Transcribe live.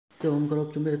សូមគោរព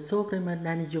ជំរាបសួរប្រិយមិត្ត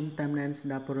ដែលនិយមតាមដានស្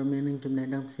ដាប់ព័ត៌មាននិងចំណេះ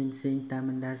ដឹងផ្សេងៗតាម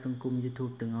បណ្ដាញសង្គម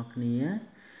YouTube ទាំងអស់គ្នា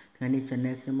ថ្ងៃនេះ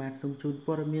Channel ខ្ញុំបាទសូមជូន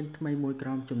ព័ត៌មានថ្មីមួយក្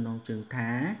រោមចំណងជើងថា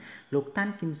លោកតា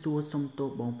ន់គឹមសួរសុំទោស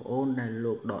បងប្អូនដែល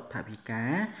លោកដកថវិកា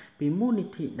ពីមូលនិ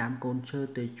ធិដើមកូនឈើ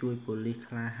ទៅជួយប៉ូលីស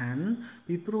ក្លាហាន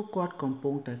ពីព្រោះគាត់កំ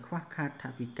ពុងតែខ្វះខាតថ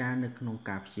វិកានៅក្នុង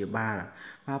ការព្យាបាល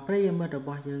បាទប្រិយមិត្តរប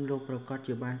ស់យើងលោកប្រកាស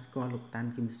ជាបានស្គាល់លោកតាន់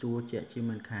គឹមសួរជា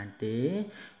មិនខានទេ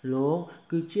លោក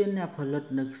គឺជាអ្នកផលិត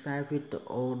នៅខ្សែវីដេ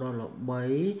អូដ៏ល្បី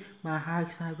មកហើយ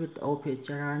ខ្សែវីដេអូភាគ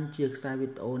ច្រើនជាខ្សែវី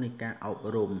ដេអូនៃការអប់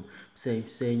រំផ្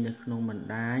សេងនៅក្នុងបណ្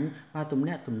ដាញបាទទំ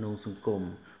នាក់ទំនងសង្គម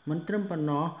មិនត្រឹមប៉ុណ្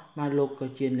ណោះបាទលោកក៏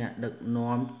ជាអ្នកដឹក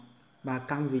នាំបាទ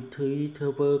កម្មវិធីធ្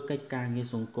វើកិច្ចការងារ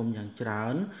សង្គមយ៉ាងច្រើ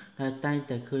នដែលតែង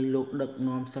តែឃើញលោកដឹក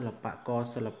នាំសិល្បករ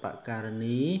សិល្បករ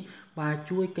នីបាទ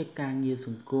ជួយកិច្ចការងារស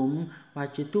ង្គមបាទ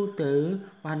ជាទូទៅ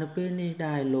បាទនៅពេលនេះ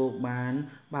ដែរលោកបាន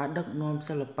ដឹកនាំ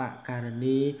សិល្បករ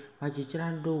នីបាទជាច្រើ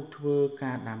នរូបធ្វើ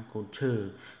ការដាំកូនឈើ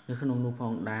នៅក្នុងនោះផ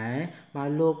ងដែរបាទ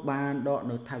លោកបានដក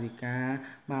នៅថវិកា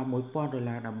បាទ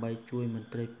$1000ដើម្បីជួយមន្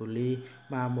ត្រីប៉ូលីស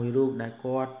បាទមួយរូបដែល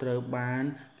គាត់ត្រូវបាន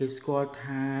គេស្គាល់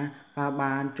ថា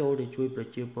បានចូលទៅជួយប្រ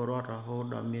ជាពលរដ្ឋរហូត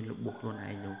ដល់មានលបុះខ្លួន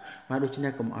ឯងនោះបាទដូច្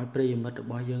នេះកុំឲ្យប្រិយមិត្តរ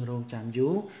បស់យើងរងចាំយូ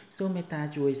រសូមមេត្តា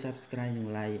ជួយ Subscribe និង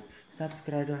Like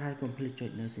Subscribe រួចហើយកុំភ្លេចចុច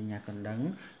នៅសញ្ញាកណ្ដឹង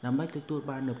ដើម្បីទទួល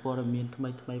បាននូវព័ត៌មានថ្មី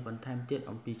ៗបន្ថែមទៀត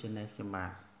អំពី Channel ខ្ញុំបា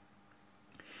ទ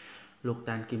លោក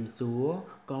តាន់គឹមសួរ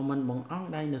ក៏មិនបង្អង់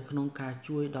ដៃនៅក្នុងការ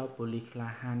ជួយដល់ប៉ូលីសក្លា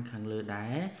ហានខាងលើដែ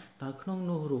រដោយក្នុង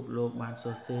នោះរូបលោកបានស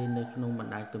រសេរនៅក្នុងប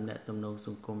ណ្ដាញទំនាក់ទំនងស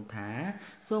ង្គមថា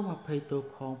សូមអភ័យទោស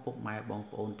ផងពុកម៉ែបង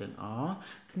ប្អូនទាំងអស់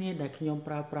គ្នាដែលខ្ញុំ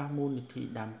ប្រើប្រាស់មូលនិធិ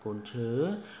ដើមកូនឈើ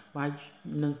បាទ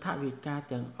នឹងថវិកា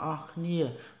ទាំងអស់គ្នា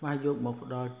បាទយកមកផ្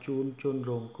ដល់ជូនជន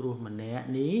រងគ្រោះម្នាក់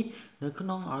នេះនៅក្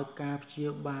នុងឲ្យការព្យា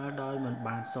បាលដោយមិន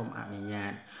បានសូមអនុញ្ញា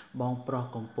តបងប្រុស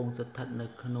កំពុងស្ថិតនៅ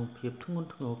ក្នុងភាពធ្ងន់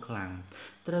ធ្ងរខ្លាំង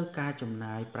ត្រូវការចំ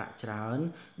ណាយប្រាក់ច្រើន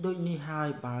ដូចនេះហើយ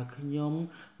បើខ្ញុំ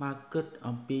មកគិ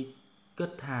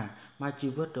តថាមកជី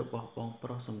វិតរបស់បងប្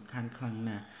រុសសំខាន់ខ្លាំង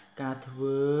ណាស់ការធ្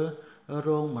វើ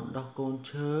រោងបណ្ដោះកូន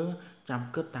ឈើចាំ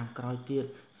គិតតាមក្រោយទៀត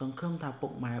សង្ឃឹមថាពុ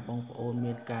កម៉ែបងប្អូន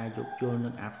មានការយោគយល់និ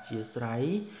ងអព្យាស្រ័យ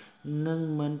និង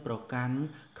មិនប្រកាន់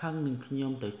ខឹងនឹងខ្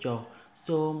ញុំទៅចុះ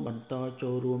សូមបន្តចូ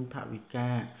លរួមថវិកា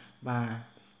បា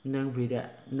ទនឹង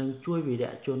ជួយវី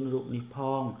រៈជនរូបនេះផ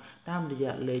ងតាមរ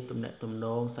យៈលេខទំនាក់ទំន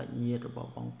ងសាច់ញាតិរបស់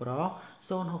បងប្រុស069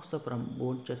 77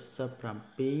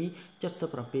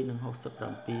 77និង67 077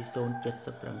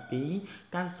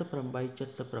 98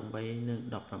 78និង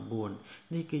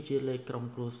19នេះគឺជាលេខក្រុម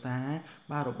គ្រួសារ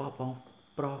បាទរបស់បង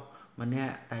ប្រុសម្នា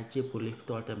ក់ដែលជាប៉ូលីសផ្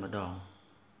ទាល់តែម្ដង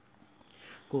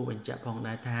គួរបញ្ជាក់ផង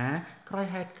ដែរថាក្រោយ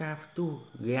ហេតុការណ៍ផ្ទុះ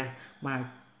ហ្គាសបាទ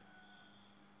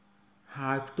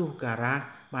ហើយផ្ទុះការ៉ាស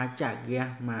បាទចាក់ហ្គាស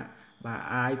បាទ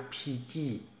IPG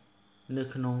នៅ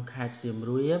ក្នុងខេត្តសៀម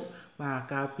រាបបាទ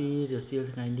កាលពីរសៀល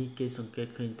ថ្ងៃនេះគេសង្កេត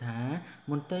ឃើញថា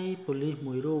មន្ត្រីប៉ូលីស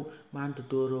មួយរូបបានទ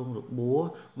ទួលរងរបួស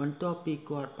បន្ទាប់ពី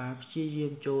គាត់បានព្យាយា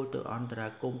មចូលទៅអន្តរា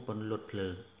គមន៍ពន្លត់ភ្លើ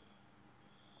ង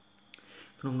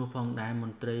ក្នុងនោះផងដែរម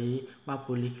ន្ត្រីបាទ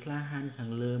ប៉ូលីសក្លាហានខា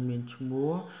ងលើមានឈ្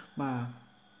មោះបាទ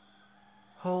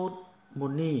ហូតមូ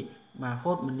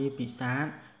នីពិសាទ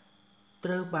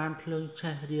ត្រូវបានភ្លើង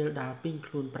ឆេះរៀលដាល់ពេញ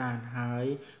ខ្លួនប្រាណហើយ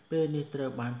ពេលនេះត្រូវ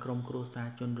បានក្រុមគ្រួសារ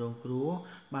ជនរងគ្រោះ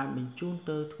បានបញ្ជូន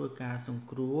ទៅធ្វើការសង្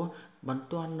គ្រោះបន្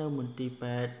ទាន់នៅមន្ទីរ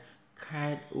ពេទ្យខេ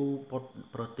ត្តឧបល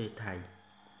ប្រទេសថៃ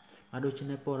បាទដូច្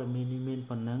នេះព័ត៌មាននេះមាន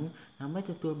ប៉ុណ្ណឹងដើម្បី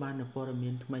ទទួលបាននូវព័ត៌មា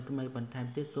នថ្មីបន្ថែម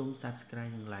ទៀតសូម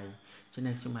Subscribe និង Like ចំ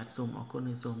ណែកខ្ញុំបាទសូមអរគុណ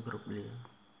និងសូមគោរពលា